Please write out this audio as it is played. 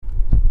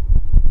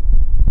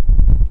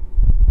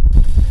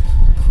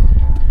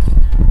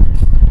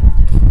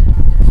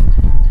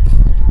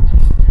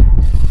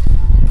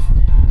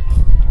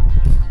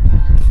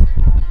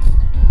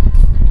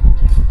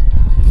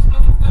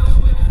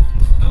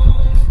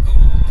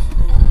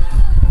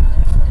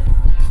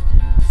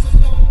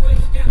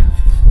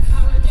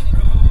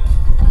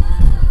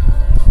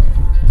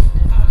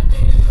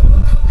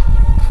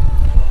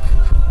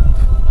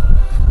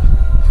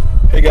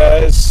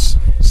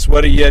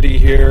Sweaty Yeti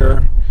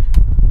here.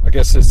 I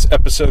guess it's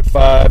episode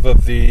 5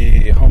 of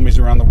the Homies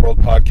Around the World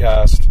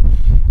podcast.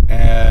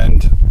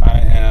 And I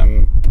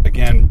am,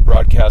 again,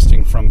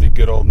 broadcasting from the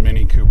good old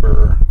Mini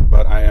Cooper,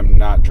 but I am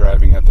not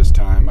driving at this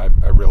time. I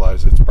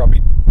realize it's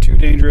probably too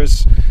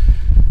dangerous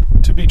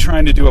to be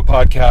trying to do a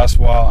podcast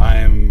while I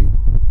am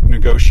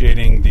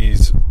negotiating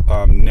these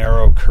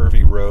narrow,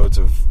 curvy roads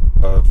of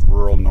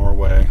rural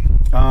Norway.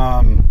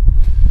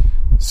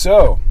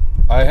 So,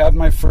 I had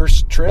my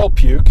first trail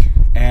puke,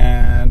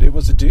 and it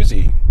was a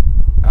doozy.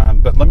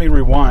 But let me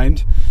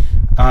rewind.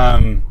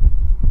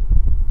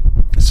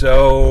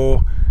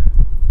 So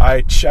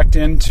I checked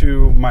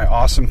into my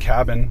awesome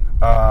cabin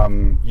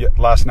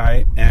last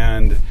night,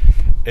 and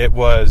it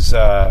was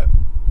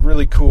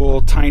really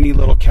cool, tiny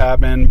little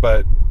cabin,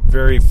 but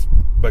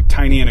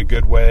tiny in a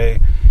good way.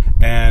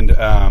 And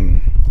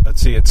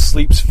let's see, it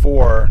sleeps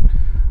 4,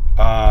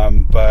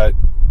 but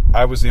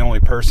I was the only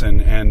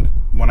person. And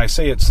when I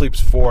say it sleeps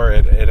 4,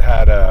 it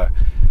had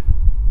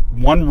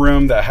one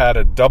room that had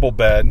a double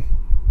bed,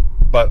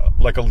 but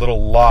like a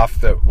little loft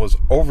that was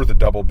over the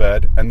double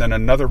bed, and then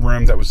another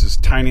room that was this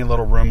tiny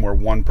little room where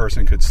one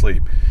person could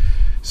sleep.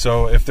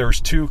 So if there's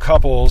 2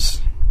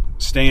 couples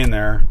staying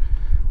there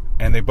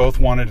and they both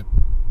wanted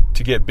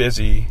to get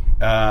busy,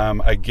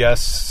 I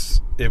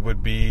guess it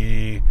would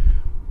be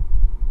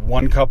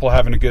one couple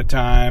having a good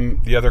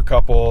time, the other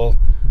couple,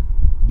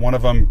 one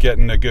of them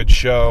getting a good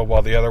show,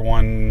 while the other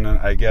one,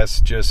 I guess,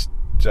 just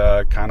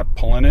kind of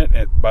pulling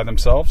it by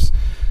themselves.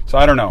 So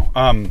I don't know.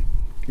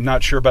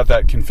 Not sure about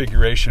that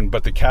configuration,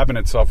 but the cabin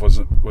itself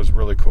was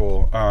really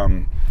cool.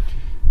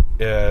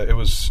 It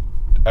was.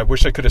 I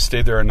wish I could have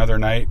stayed there another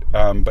night,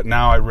 but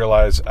now I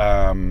realize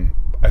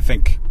I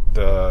think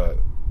the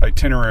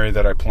itinerary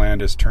that I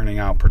planned is turning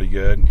out pretty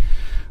good.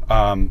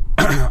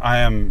 I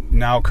am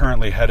now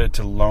currently headed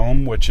to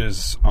Loam, which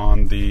is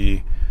on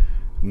the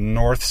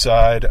north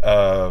side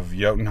of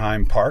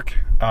Jotunheim Park.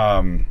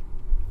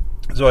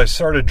 So I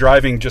started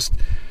driving just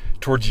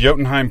towards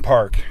Jotunheim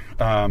Park,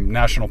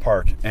 National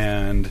Park,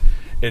 and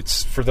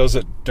it's, for those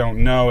that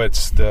don't know,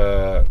 it's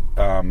the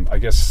I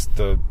guess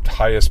the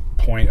highest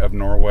point of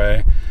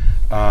Norway.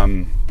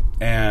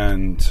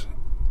 And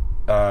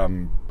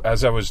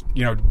as I was,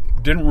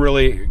 didn't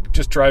really,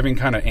 just driving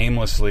kind of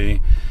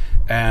aimlessly,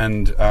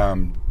 and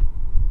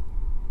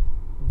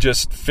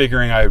just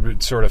figuring I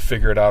would sort of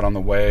figure it out on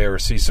the way or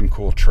see some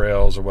cool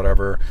trails or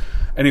whatever.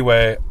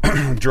 Anyway,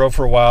 drove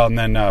for a while and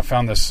then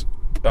found this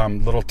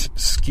little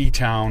ski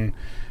town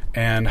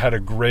and had a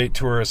great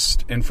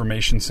tourist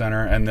information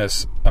center, and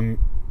this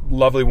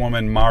lovely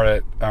woman,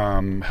 Marit,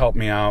 helped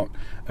me out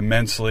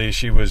immensely.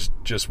 She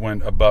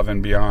went above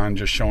and beyond,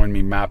 just showing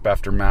me map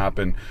after map,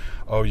 and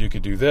you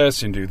could do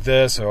this and do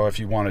this, if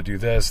you want to do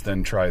this,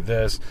 then try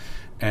this,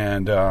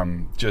 and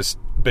just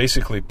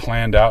basically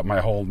planned out my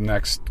whole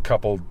next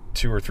couple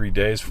 2 or 3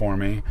 days for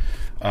me.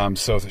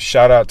 So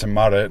shout out to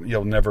Marit.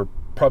 You'll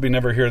probably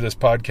never hear this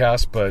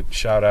podcast, but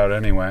shout out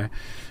anyway.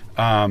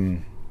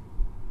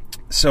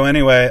 So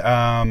anyway,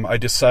 I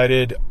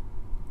decided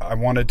I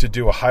wanted to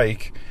do a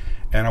hike,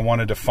 and I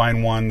wanted to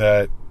find one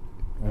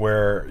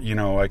where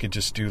I could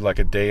just do like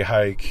a day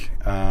hike,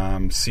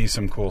 see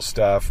some cool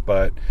stuff,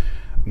 but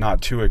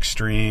not too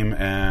extreme,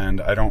 and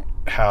I don't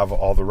have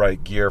all the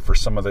right gear for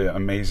some of the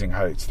amazing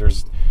hikes.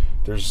 There's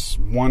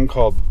one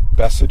called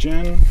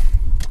Bessagen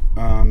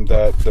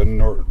that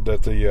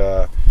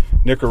the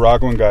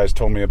Nicaraguan guys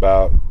told me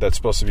about, that's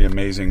supposed to be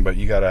amazing, but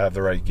you got to have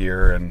the right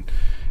gear, and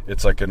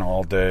it's like an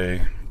all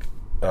day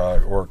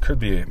or it could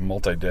be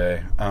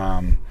multi-day.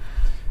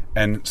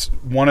 And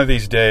one of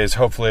these days,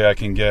 hopefully I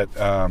can get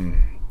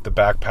the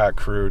backpack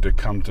crew to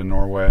come to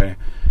Norway,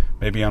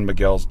 maybe on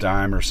Miguel's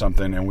dime or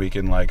something, and we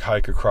can like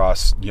hike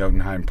across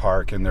Jotunheim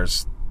Park, and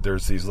there's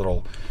these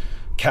little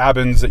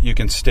cabins that you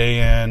can stay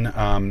in.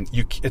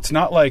 It's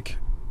not like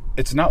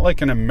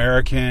an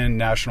American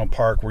national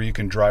park where you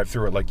can drive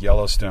through it like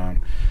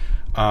Yellowstone.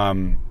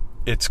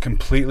 It's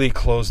completely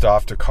closed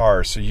off to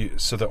cars,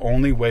 so the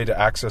only way to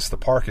access the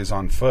park is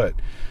on foot,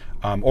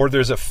 or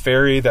there's a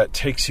ferry that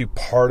takes you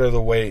part of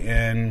the way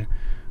in,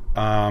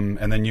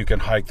 and then you can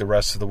hike the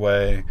rest of the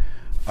way.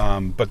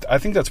 But I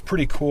think that's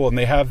pretty cool, and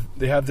they have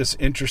this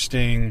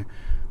interesting,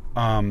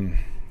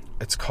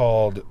 it's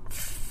called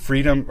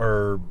freedom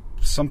or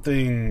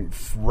something,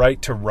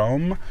 right to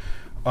roam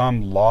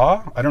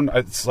law. I don't know.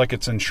 It's like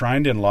it's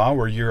enshrined in law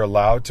where you're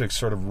allowed to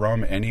sort of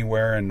roam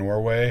anywhere in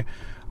Norway.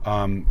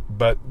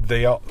 But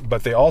they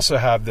also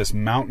have this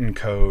mountain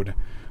code,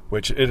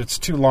 which it's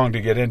too long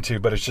to get into,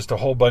 but it's just a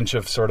whole bunch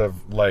of sort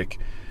of like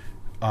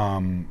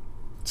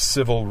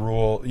civil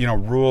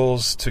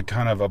rules to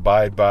kind of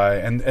abide by,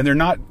 and they're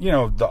not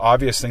the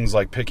obvious things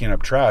like picking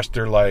up trash.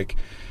 They're like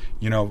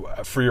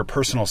for your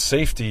personal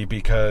safety,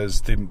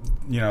 because the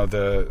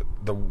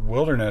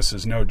wilderness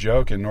is no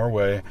joke in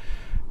Norway.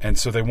 And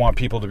so they want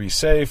people to be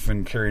safe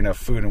and carry enough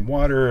food and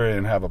water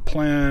and have a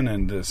plan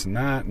and this and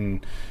that.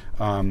 And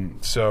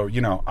so,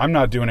 I'm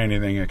not doing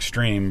anything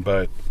extreme,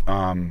 but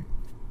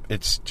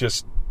it's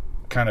just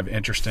kind of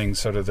interesting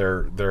sort of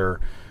their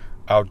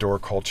outdoor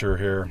culture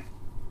here.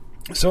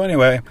 So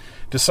anyway,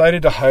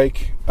 decided to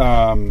hike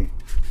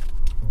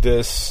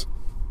this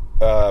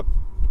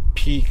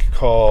peak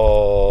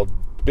called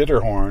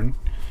Bitterhorn.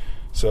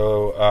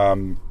 So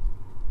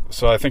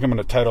I think I'm going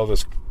to title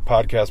this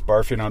podcast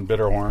 "Barfing on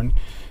Bitterhorn,"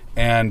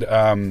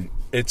 and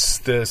it's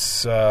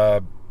this.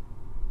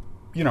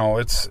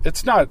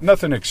 It's not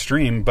nothing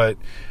extreme, but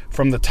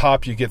from the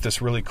top you get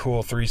this really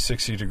cool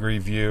 360 degree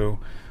view.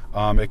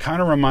 It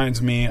kind of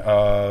reminds me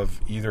of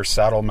either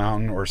Saddle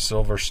Mountain or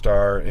Silver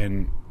Star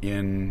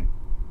in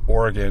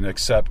Oregon,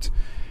 except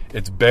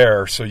it's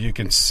bare, so you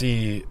can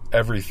see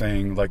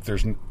everything. Like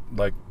there's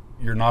like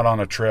you're not on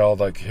a trail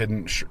like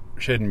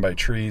hidden by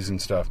trees and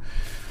stuff.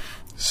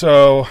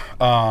 So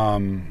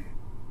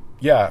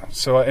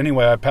so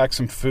anyway, I packed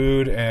some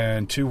food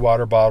and 2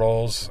 water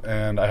bottles,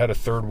 and I had a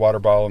 3rd water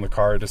bottle in the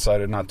car I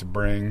decided not to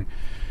bring.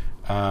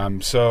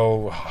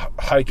 So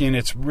hiking,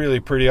 it's really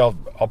pretty. I'll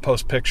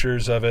post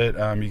pictures of it.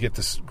 You get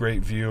this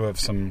great view of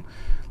some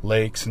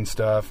lakes and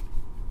stuff.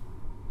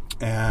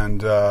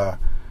 And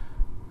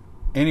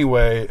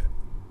anyway,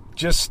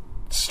 just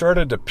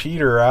started to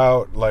peter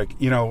out. Like,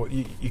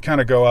 you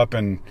kind of go up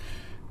and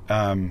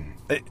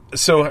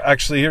so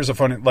actually here's a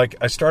funny, like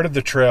I started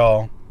the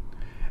trail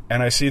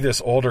and I see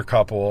this older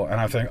couple and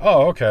I think,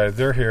 oh, okay,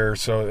 they're here,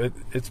 so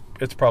it's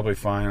probably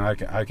fine.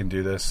 I can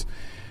do this.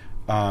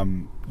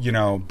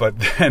 But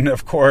then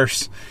of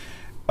course,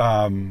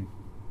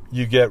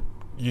 you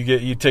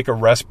take a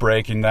rest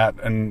break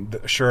and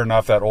sure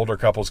enough, that older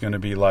couple's going to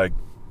be like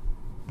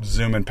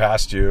zooming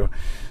past you.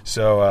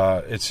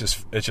 So, it's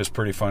just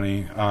pretty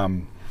funny.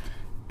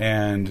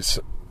 And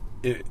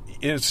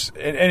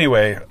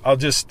anyway, I'll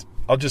just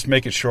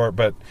make it short,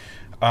 but,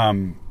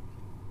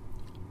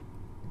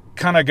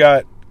 kind of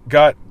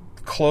got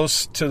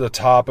close to the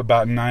top,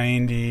 about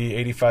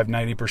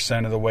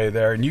 90% of the way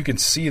there, and you can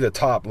see the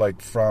top like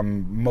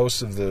from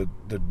most of the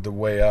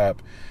way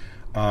up.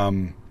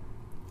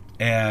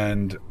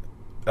 It's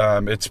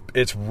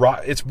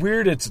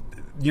weird. It's,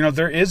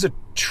 there is a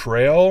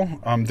trail,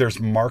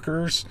 there's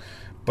markers,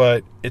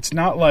 but it's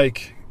not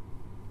like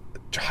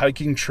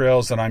hiking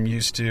trails that I'm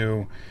used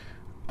to,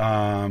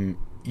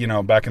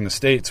 back in the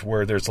States,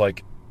 where there's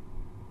like,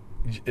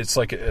 it's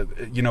like a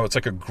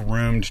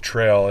groomed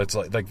trail. It's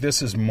like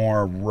this is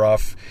more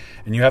rough,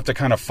 and you have to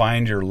kind of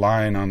find your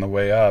line on the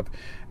way up,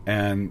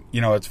 and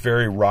it's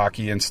very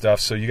rocky and stuff,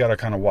 so you got to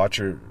kind of watch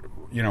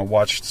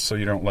so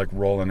you don't like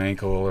roll an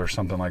ankle or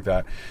something like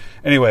that.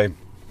 Anyway,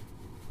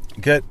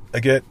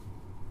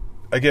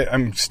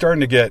 I'm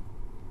starting to get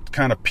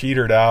kind of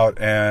petered out,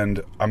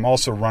 and I'm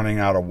also running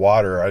out of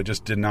water. I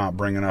just did not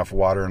bring enough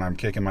water, and I'm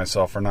kicking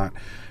myself for not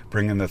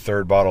bringing the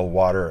 3rd bottle of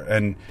water.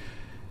 And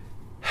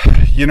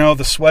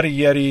the Sweaty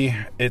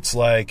Yeti, it's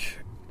like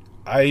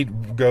I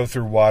go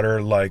through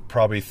water like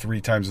probably 3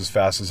 times as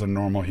fast as a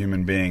normal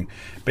human being.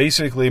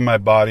 Basically, my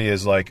body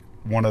is like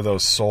one of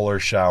those solar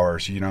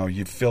showers.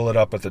 You fill it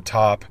up at the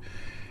top,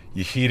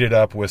 you heat it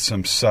up with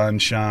some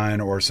sunshine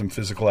or some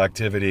physical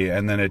activity,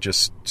 and then it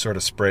just sort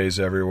of sprays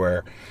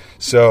everywhere.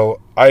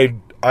 So I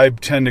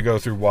tend to go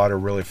through water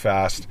really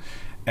fast,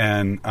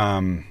 and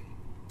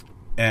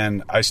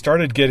I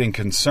started getting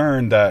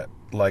concerned that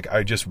like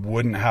I just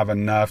wouldn't have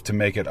enough to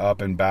make it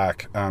up and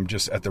back,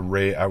 just at the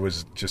rate I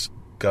was just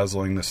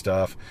guzzling the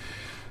stuff.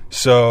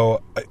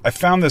 So I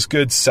found this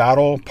good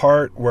saddle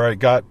part where I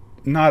got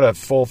not a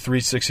full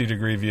 360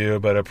 degree view,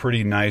 but a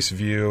pretty nice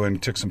view,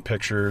 and took some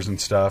pictures and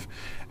stuff.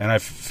 And I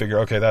figure,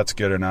 okay, that's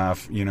good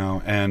enough,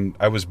 and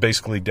I was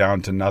basically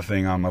down to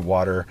nothing on my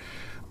water.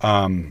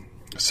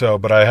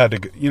 But I had to,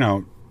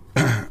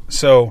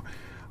 so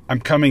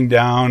I'm coming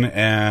down,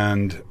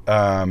 and,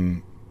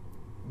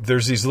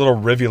 there's these little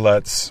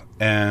rivulets,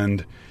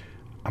 and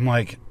I'm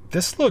like,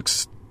 this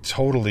looks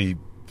totally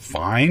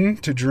fine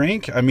to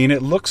drink. I mean,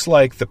 it looks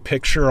like the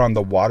picture on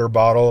the water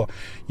bottle,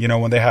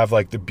 when they have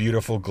like the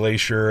beautiful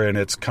glacier and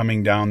it's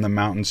coming down the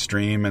mountain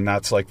stream, and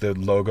that's like the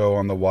logo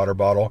on the water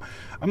bottle.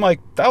 I'm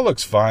like, that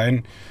looks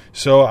fine.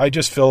 So I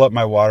just fill up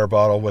my water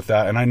bottle with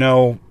that. And I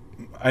know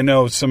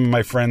some of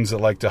my friends that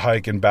like to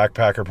hike and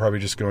backpack are probably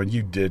just going,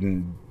 you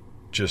didn't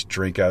just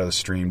drink out of the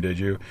stream, did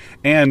you?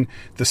 And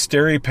the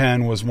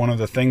SteriPen was one of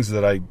the things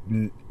that I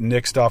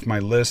nixed off my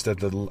list at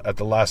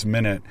the last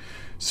minute.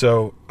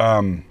 So,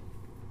 I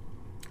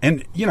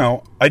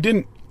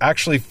didn't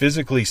actually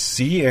physically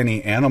see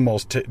any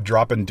animals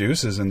dropping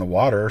deuces in the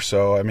water.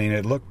 So, I mean,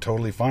 it looked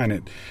totally fine.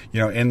 It,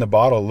 in the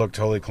bottle, it looked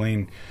totally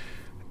clean.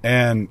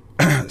 And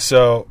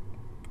so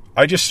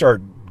I just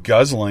start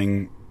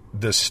guzzling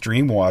this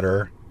stream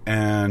water,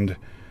 and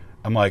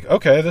I'm like,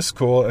 okay, this is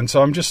cool. And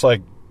so I'm just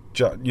like,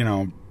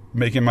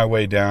 making my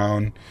way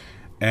down,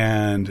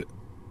 and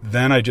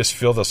then I just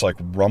feel this like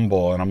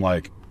rumble, and I'm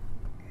like,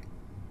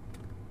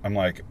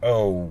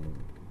 oh,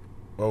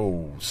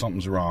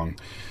 something's wrong.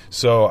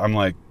 So I'm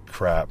like,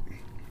 crap.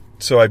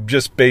 So I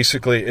just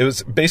it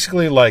was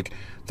basically like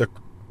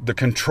the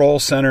control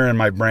center in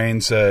my brain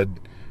said,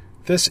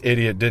 this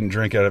idiot didn't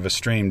drink out of a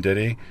stream, did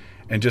he?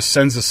 And just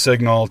sends a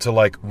signal to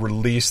like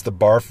release the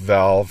barf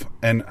valve.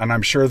 And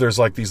I'm sure there's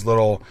like these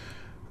little,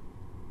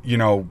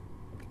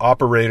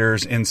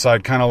 operators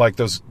inside, kind of like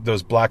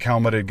those black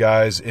helmeted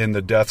guys in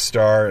the Death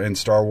Star in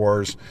Star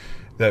Wars,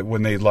 that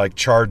when they like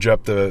charge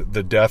up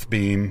the death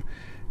beam,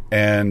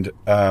 and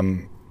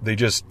I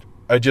just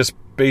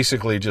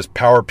basically just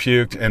power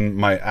puked, and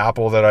my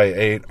apple that I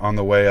ate on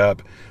the way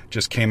up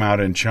just came out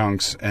in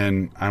chunks,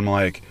 and I'm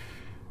like,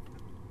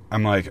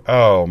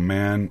 oh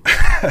man.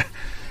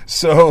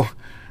 So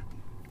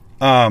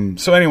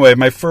anyway,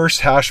 my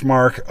first hash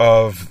mark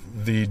of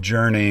the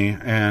journey,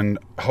 and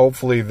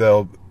hopefully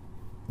there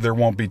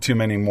won't be too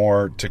many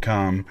more to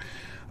come.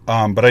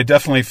 But I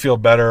definitely feel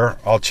better.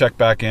 I'll check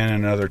back in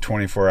another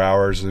 24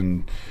 hours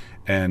and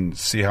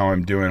see how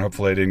I'm doing.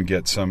 Hopefully I didn't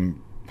get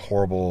some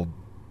horrible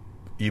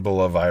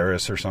Ebola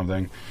virus or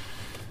something.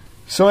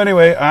 So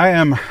anyway,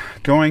 I'm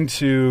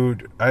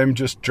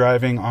just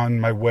driving on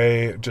my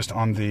way, just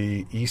on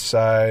the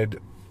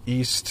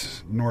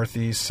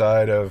northeast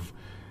side of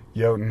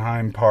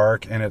Jotunheim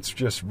Park, and it's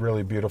just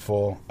really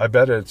beautiful. I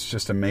bet it's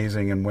just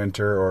amazing in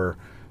winter or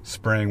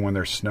spring when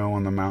there's snow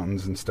on the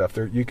mountains and stuff.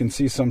 There you can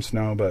see some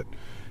snow, but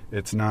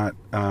it's not.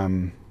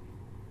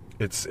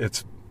 It's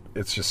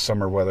just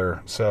summer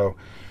weather. So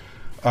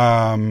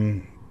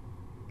I'm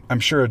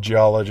sure a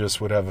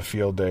geologist would have a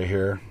field day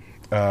here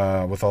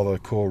with all the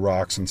cool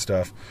rocks and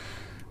stuff.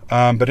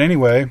 But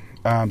anyway,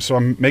 so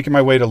I'm making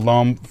my way to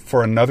Loam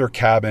for another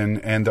cabin,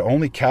 and the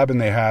only cabin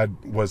they had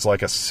was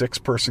like a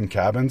 6-person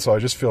cabin, so I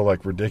just feel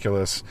like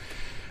ridiculous.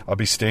 I'll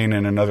be staying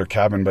in another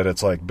cabin, but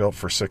it's like built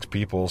for 6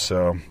 people,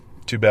 so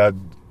too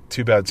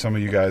bad some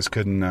of you guys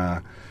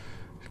couldn't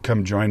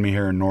come join me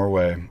here in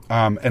Norway.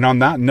 And on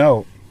that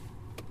note,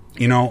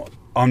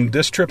 on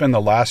this trip and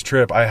the last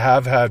trip, I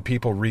have had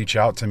people reach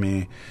out to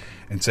me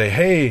and say,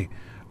 hey,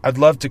 I'd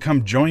love to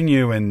come join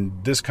you in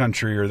this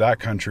country or that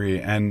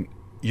country. And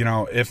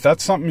if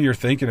that's something you're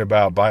thinking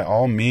about, by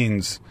all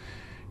means,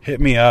 hit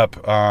me up.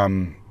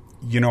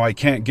 I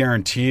can't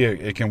guarantee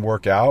it can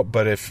work out,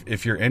 but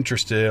if you're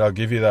interested, I'll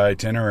give you the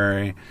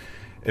itinerary.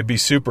 It'd be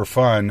super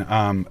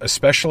fun,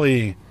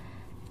 especially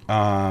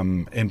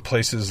in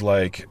places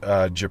like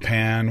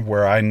Japan,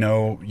 where I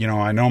know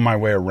my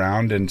way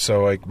around, and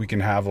so like we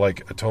can have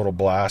like a total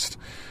blast.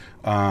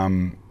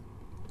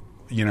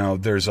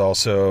 There's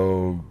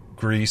also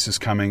Greece is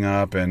coming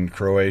up, and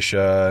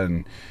Croatia,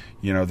 and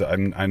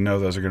I know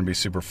those are going to be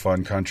super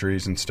fun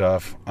countries and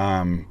stuff.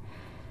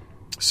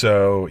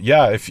 So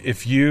yeah,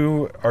 if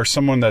you are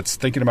someone that's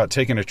thinking about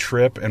taking a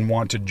trip and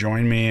want to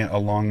join me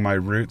along my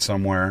route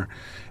somewhere,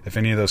 if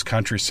any of those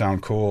countries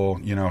sound cool,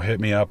 hit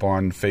me up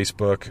on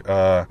Facebook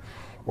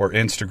or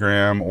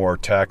Instagram or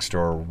text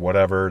or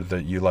whatever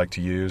that you like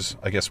to use.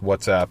 I guess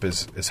WhatsApp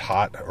is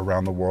hot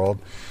around the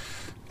world.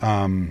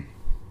 And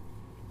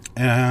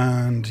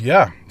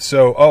yeah,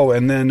 so,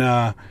 and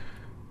then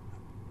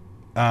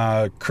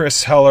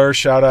Chris Heller,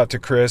 shout out to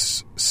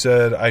Chris,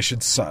 said I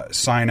should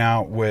sign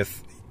out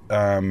with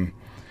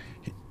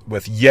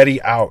Yeti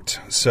Out.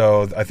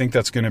 So I think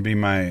that's going to be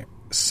my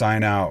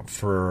sign out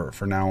for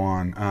now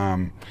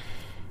on,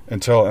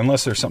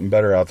 unless there's something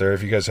better out there.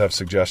 If you guys have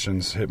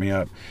suggestions, hit me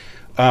up.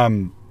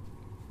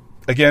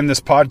 Again, this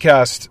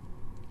podcast,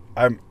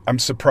 I'm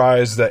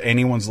surprised that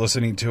anyone's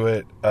listening to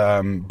it.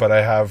 But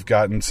I have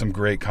gotten some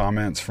great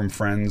comments from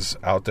friends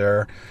out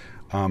there.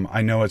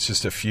 I know it's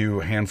just a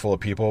handful of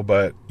people,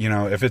 but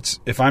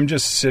if I'm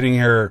just sitting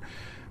here,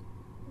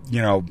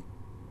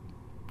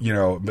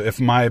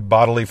 if my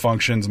bodily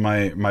functions,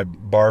 my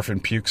barf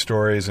and puke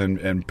stories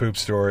and poop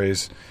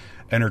stories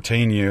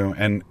entertain you,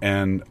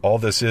 and all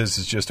this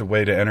is just a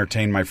way to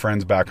entertain my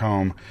friends back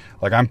home,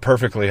 like I'm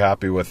perfectly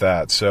happy with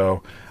that.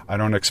 So I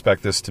don't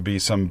expect this to be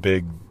some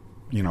big,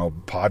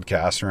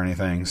 podcast or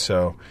anything.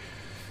 So,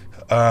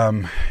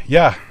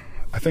 yeah,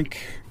 I think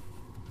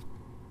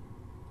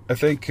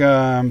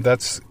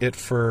that's it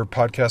for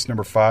podcast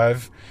number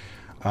 5.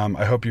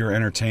 I hope you're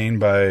entertained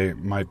by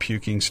my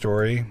puking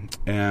story,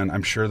 and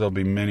I'm sure there'll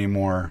be many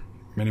more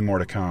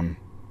to come,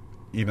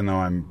 even though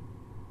I'm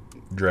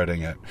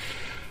dreading it.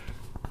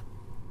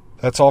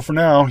 That's all for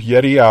now.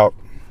 Yeti out.